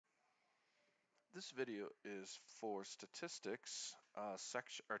This video is for statistics,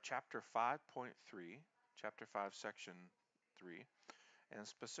 section or chapter 5.3, chapter 5, section 3, and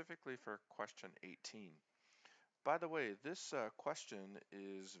specifically for question 18. By the way, this question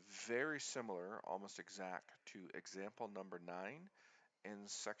is very similar, almost exact, to example number 9 in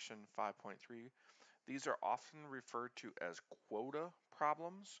section 5.3. These are often referred to as quota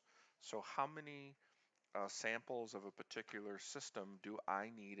problems. So how many samples of a particular system do I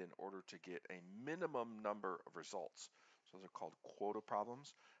need in order to get a minimum number of results? So those are called quota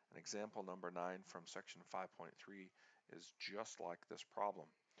problems. And example number 9 from section 5.3 is just like this problem.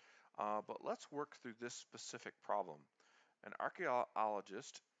 But let's work through this specific problem. An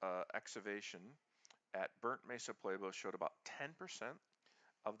archaeologist excavation at Burnt Mesa Pueblo showed about 10%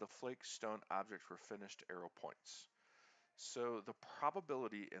 of the flake stone objects were finished arrow points. So the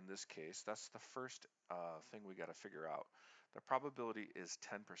probability in this case, that's the first thing we got to figure out. The probability is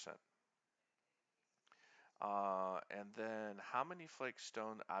 10%. And then how many flake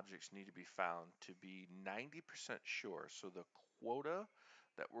stone objects need to be found to be 90% sure? So the quota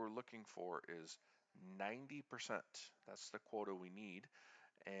that we're looking for is 90%. That's the quota we need.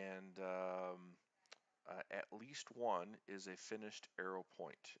 And at least one is a finished arrow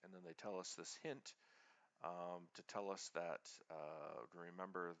point. And then they tell us this hint to tell us that,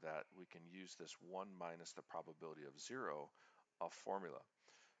 remember that we can use this 1 minus the probability of 0 formula.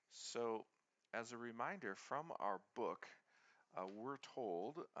 So as a reminder from our book, we're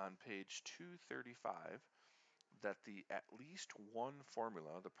told on page 235 that the at least one formula,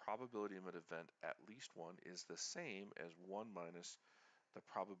 the probability of an event at least one, is the same as 1 minus the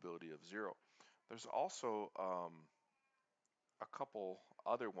probability of 0. There's also a couple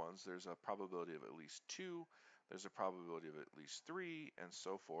other ones. There's a probability of at least 2, there's a probability of at least 3, and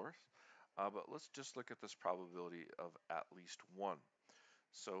so forth. But let's just look at this probability of at least 1.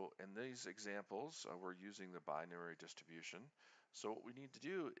 So in these examples, we're using the binary distribution. So what we need to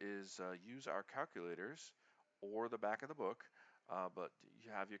do is use our calculators or the back of the book, but you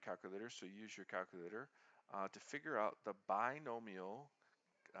have your calculator, so use your calculator to figure out the binomial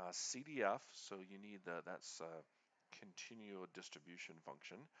CDF. So you need that's continual distribution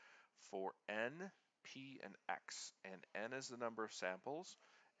function for n, p, and x. And n is the number of samples.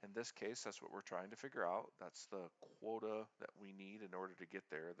 In this case, that's what we're trying to figure out. That's the quota that we need in order to get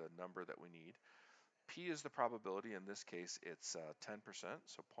there, the number that we need. P is the probability. In this case, it's 10%,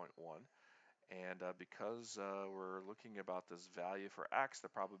 so 0.1. And because we're looking about this value for x, the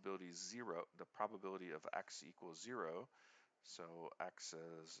probability is 0. The probability of x equals 0. So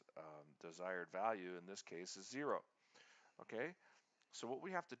x's desired value in this case is 0. Okay, so what we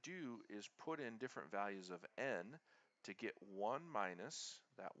have to do is put in different values of n to get 1 minus,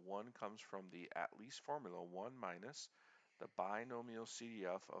 that 1 comes from the at least formula, 1 minus the binomial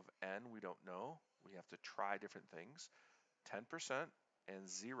CDF of n we don't know. We have to try different things, 10% and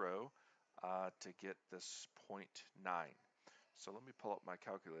 0 to get this 0.9. So let me pull up my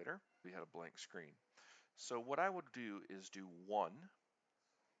calculator. We had a blank screen. So what I would do is do 1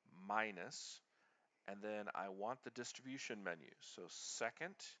 minus, and then I want the distribution menu. So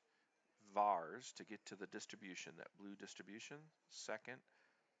second vars to get to the distribution, that blue distribution, second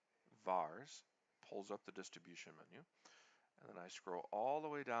vars pulls up the distribution menu. And then I scroll all the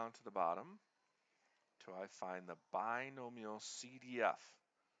way down to the bottom till I find the binomial CDF.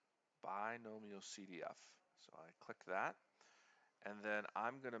 Binomial CDF. So I click that. And then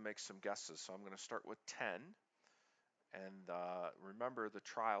I'm going to make some guesses. So I'm going to start with 10. And remember the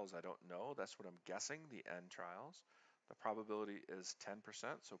trials I don't know. That's what I'm guessing, the n trials. The probability is 10%,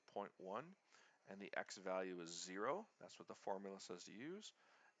 so 0.1. And the x value is 0. That's what the formula says to use.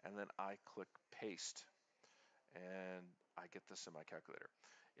 And then I click paste. And I get this in my calculator.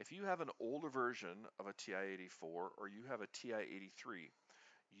 If you have an older version of a TI-84 or you have a TI-83,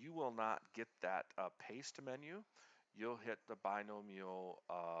 you will not get that paste menu. You'll hit the binomial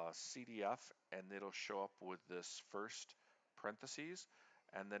CDF and it'll show up with this first parentheses.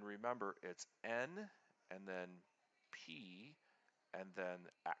 And then remember, it's n and then p and then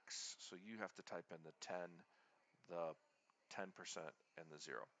x. So you have to type in the 10, the 10%, and the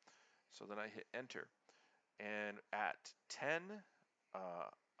 0. So then I hit enter. And at 10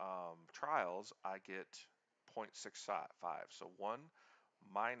 trials, I get 0.65. So 1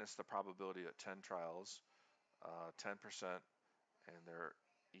 minus the probability at 10 trials, 10%, and they're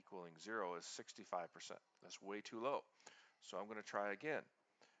equaling 0 is 65%. That's way too low. So I'm going to try again.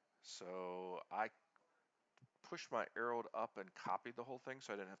 So I pushed my arrow up and copied the whole thing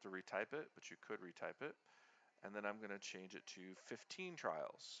so I didn't have to retype it, but you could retype it. And then I'm going to change it to 15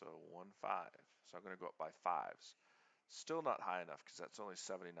 trials, so 1, 5. So I'm going to go up by 5s. Still not high enough because that's only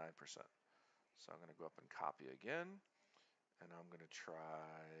 79%. So I'm going to go up and copy again, and I'm going to try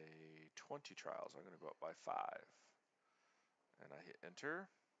 20 trials. I'm going to go up by 5, and I hit enter,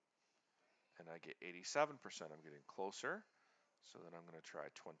 and I get 87%. I'm getting closer. So then I'm going to try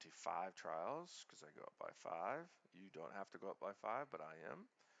 25 trials because I go up by 5. You don't have to go up by 5, but I am.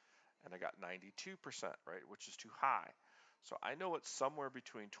 And I got 92%, right, which is too high. So I know it's somewhere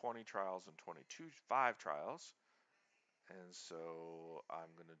between 20 trials and 5 trials. And so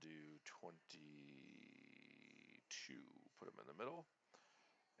I'm going to do 22, put them in the middle,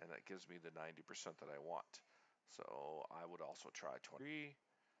 and that gives me the 90% that I want. So I would also try 23,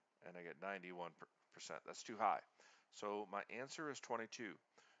 and I get 91%. That's too high. So my answer is 22,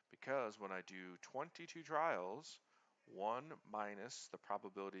 because when I do 22 trials, 1 minus the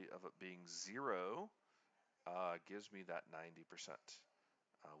probability of it being 0 gives me that 90%,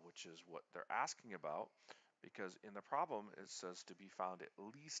 which is what they're asking about, because in the problem it says to be found at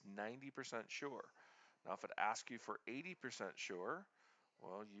least 90% sure. Now if it asks you for 80% sure,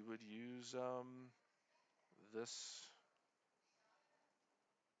 well, you would use this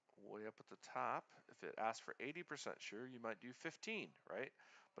way up at the top. If it asks for 80% sure, you might do 15, right?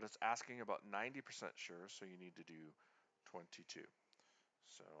 But it's asking about 90% sure, so you need to do 22.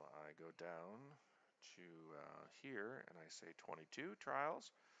 So I go down to here and I say 22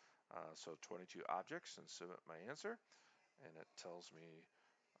 trials. So 22 objects, and submit my answer, and it tells me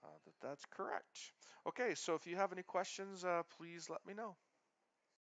that that's correct. Okay, so if you have any questions, please let me know.